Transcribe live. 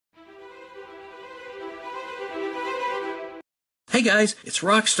Hey guys, it's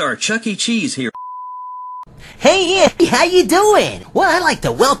Rockstar Chuck E. Cheese here. Hey, Andy, how you doing? Well, I'd like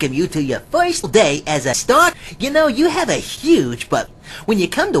to welcome you to your first day as a star. You know, you have a huge butt. When you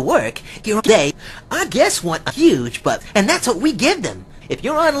come to work, your day, our guests want a huge butt, and that's what we give them. If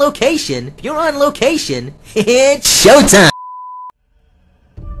you're on location, it's showtime.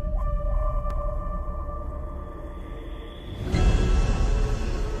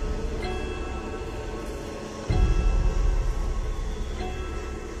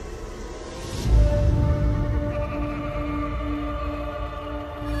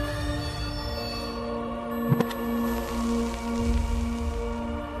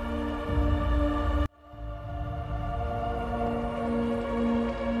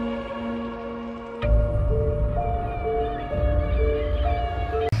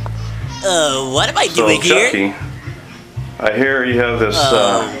 What am I doing Chucky, here? I hear you have this What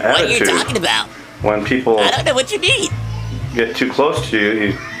are you attitude. talking about? When people I don't know what you mean. get too close to you,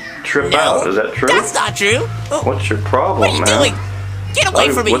 you trip out. Is that true? That's not true. What's your problem, What are you man? doing? Get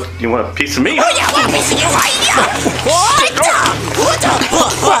away from me. You want a piece of me? Oh yeah, I want a piece of you right here. What the?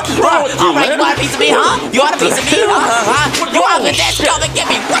 Alright, you want a piece of me, huh? You want a piece of me, huh? You want this? Come and get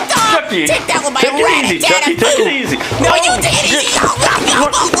me. What the? Chucky, Take that with my take it easy, Chucky, take it easy. No, you take it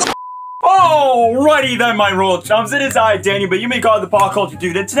easy. Alrighty then, my royal chums, it is I, Daniel, but you may call it the Pop Culture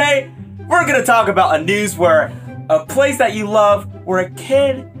Dude, and today, we're gonna talk about a news where a place that you love, where a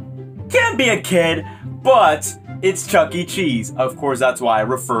kid can be a kid, but it's Chuck E. Cheese. Of course, that's why I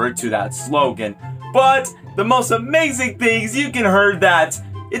refer to that slogan. But the most amazing things, you can hear that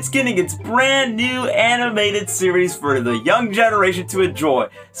it's getting its brand new animated series for the young generation to enjoy.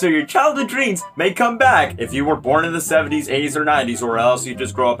 So your childhood dreams may come back if you were born in the 70s, 80s, or 90s, or else you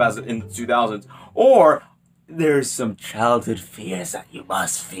just grow up as in the 2000s. Or there's some childhood fears that you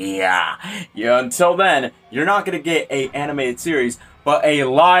must fear. Yeah, until then, you're not gonna get an animated series, but a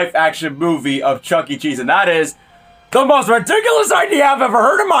live-action movie of Chuck E. Cheese, and that is the most ridiculous idea I've ever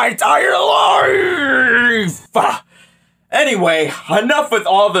heard in my entire life! Anyway, enough with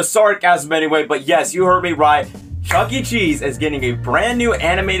all the sarcasm anyway, but yes, you heard me right. Chuck E. Cheese is getting a brand new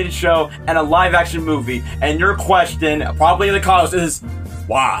animated show and a live-action movie, and your question, probably in the comments, is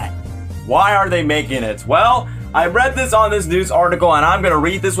why? Why are they making it? Well, I read this on this news article, and I'm gonna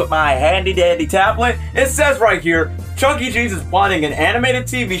read this with my handy-dandy tablet. It says right here, Chuck E. Cheese is planning an animated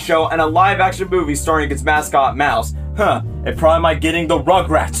TV show and a live-action movie starring its mascot, Mouse. It probably might getting the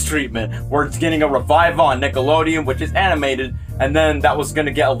Rugrats treatment, where it's getting a revival on Nickelodeon, which is animated, and then that was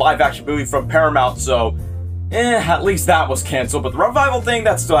gonna get a live-action movie from Paramount, so at least that was canceled. But the revival thing,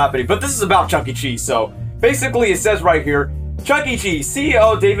 that's still happening. But this is about Chuck E. Cheese, so basically it says right here, Chuck E. Cheese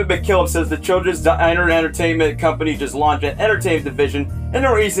CEO David McKillips says the children's entertainment company just launched an entertainment division in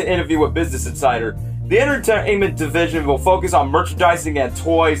a recent interview with Business Insider. The entertainment division will focus on merchandising and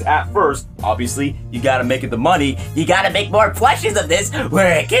toys at first. Obviously, you gotta make it the money. You gotta make more plushies of this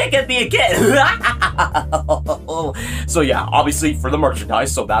where a kid can be a kid. So yeah, obviously for the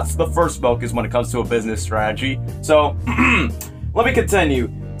merchandise. So that's the first focus when it comes to a business strategy. So let me continue.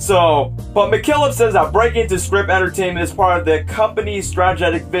 But McKillips says that breaking into script entertainment is part of the company's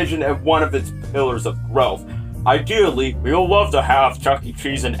strategic vision and one of its pillars of growth. Ideally, we would love to have Chuck E.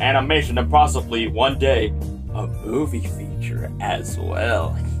 Cheese in animation and possibly, one day, a movie feature as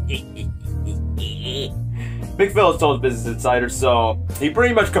well. McPhillips told Business Insider, so he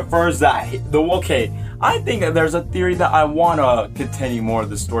pretty much confirms that. I think that there's a theory that I want to continue more of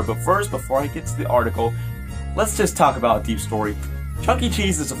the story, but first, before I get to the article, let's just talk about a deep story. Chuck E.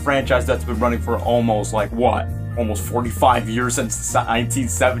 Cheese is a franchise that's been running for almost, almost 45 years since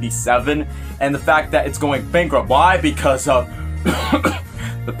 1977, and the fact that it's going bankrupt. Why? Because of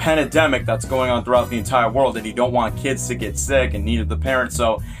the pandemic that's going on throughout the entire world, and you don't want kids to get sick and need the parents,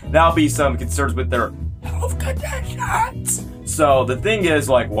 so that'll be some concerns with their health conditions. So the thing is,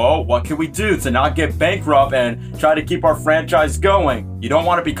 whoa, what can we do to not get bankrupt and try to keep our franchise going? You don't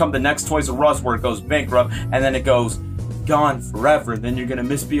want to become the next Toys R Us where it goes bankrupt and then it goes gone forever, and then you're gonna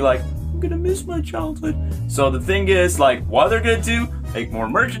gonna miss my childhood. So the thing is, what they're gonna do, make more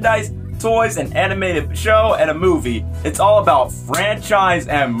merchandise, toys, an animated show, and a movie. It's all about franchise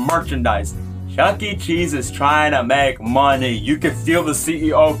and merchandise. Chuck E. Cheese is trying to make money. You can feel the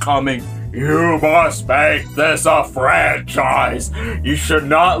CEO coming. You must make this a franchise. You should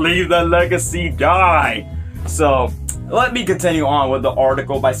not leave the legacy die. So let me continue on with the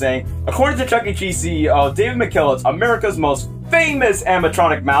article by saying, according to Chuck E. Cheese CEO David McKillips, America's most famous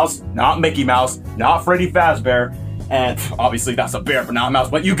animatronic mouse, not Mickey Mouse, not Freddy Fazbear, and obviously that's a bear but not a mouse,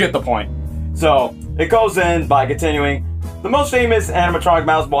 but you get the point. So it goes in by continuing, the most famous animatronic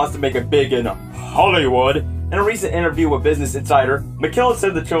mouse wants to make it big in Hollywood. In a recent interview with Business Insider, McKillips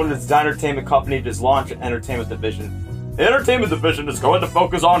said the children's dinnertainment company just launched an entertainment division. The entertainment division is going to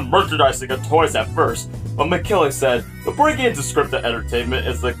focus on merchandising and toys at first, but McKillips said, the breaking into scripted entertainment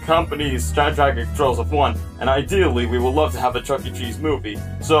is the company's strategic choice of one, and ideally we would love to have a Chuck E. Cheese movie.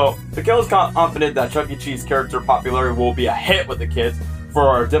 So, McKillips is confident that Chuck E. Cheese character popularity will be a hit with the kids. For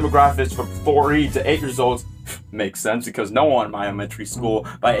our demographics from 3 to 8 years old, makes sense because no one in my elementary school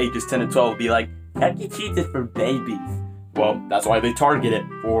by ages 10 and 12 would be like, Chuck E. Cheese is for babies. Well, that's why they target it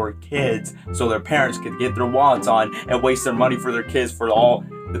for kids, so their parents could get their wallets on and waste their money for their kids for all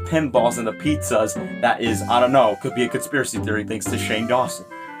the pinballs and the pizzas. That is, I don't know, could be a conspiracy theory thanks to Shane Dawson.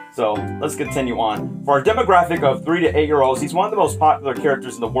 So, let's continue on. For our demographic of 3 to 8 year olds, he's one of the most popular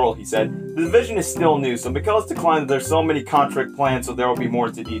characters in the world, he said. The division is still new, so McKillips declined that there's so many contract plans, so there will be more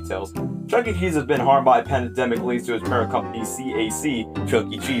to details. Chuck E. Cheese has been harmed by a pandemic leads to his parent company, CAC, Chuck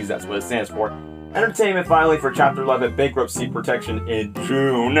E. Cheese, that's what it stands for. Entertainment filing for Chapter 11 bankruptcy protection in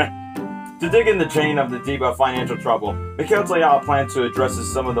June. To dig in the chain of the deep of financial trouble, McKillips laid out a plan to address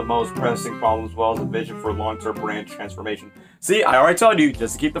some of the most pressing problems as well as a vision for long-term brand transformation. See, I already told you,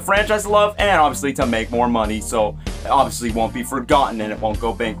 just to keep the franchise alive and obviously to make more money, so it obviously won't be forgotten and it won't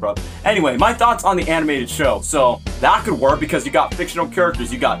go bankrupt. Anyway, my thoughts on the animated show. So, that could work because you got fictional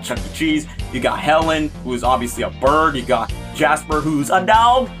characters. You got Chuck E. Cheese, you got Helen, who's obviously a bird, you got Jasper, who's a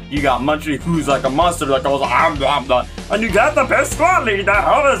dog, you got Munchie, who's like a monster that goes, and you got the best squad leader,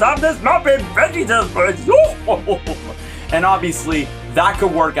 holders of this Muppet vegetables. And obviously, that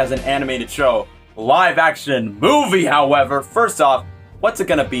could work as an animated show. Live action movie, however, first off, what's it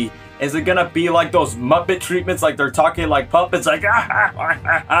gonna be? Is it gonna be like those Muppet treatments, like they're talking like puppets, like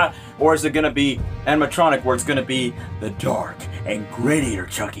or is it gonna be animatronic, where it's gonna be the dark and grittier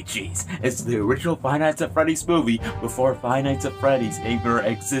Chuck E. Cheese? It's the original Five Nights at Freddy's movie before Five Nights at Freddy's ever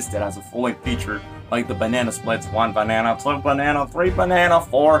existed as a full-length feature, like the banana splits, 1 banana, 2 banana, 3 banana,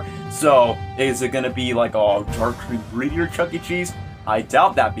 4. So, is it gonna be like a darker, grittier Chuck E. Cheese? I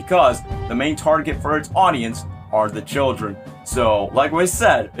doubt that because the main target for its audience are the children. So, like we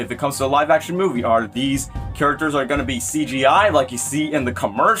said, if it comes to a live-action movie, are these characters are going to be CGI like you see in the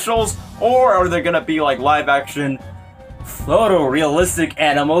commercials, or are they going to be like live-action photorealistic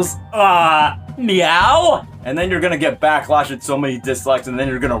animals? Meow! And then you're going to get backlash and so many dislikes, and then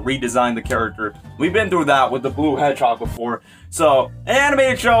you're going to redesign the character. We've been through that with the Blue Hedgehog before. So, an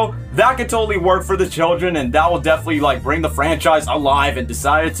animated show, that could totally work for the children, and that will definitely like bring the franchise alive, and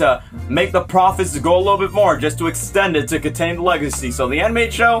decided to make the profits go a little bit more just to extend it to contain the legacy. So the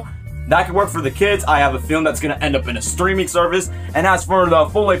animated show, that could work for the kids. I have a film that's going to end up in a streaming service. And as for the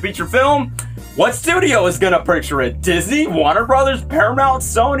full-length feature film, what studio is going to picture it? Disney, Warner Brothers, Paramount,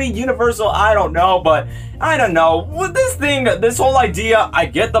 Sony, Universal? I don't know, but I don't know. With this thing, this whole idea, I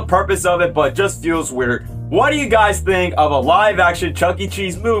get the purpose of it, but it just feels weird. What do you guys think of a live-action Chuck E.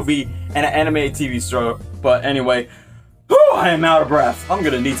 Cheese movie and an animated TV show? But anyway, I am out of breath. I'm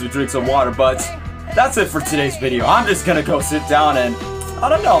going to need to drink some water, but that's it for today's video. I'm just going to go sit down and, I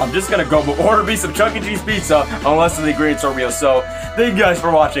don't know, I'm just going to go order me some Chuck E. Cheese pizza unless the ingredients are real. So, thank you guys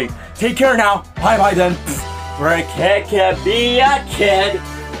for watching. Take care now. Bye-bye then. Where a kid can be a kid.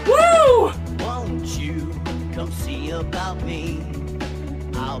 Woo! Won't you come see about me?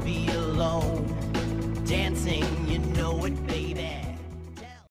 I'll be alone, dancing, you know it.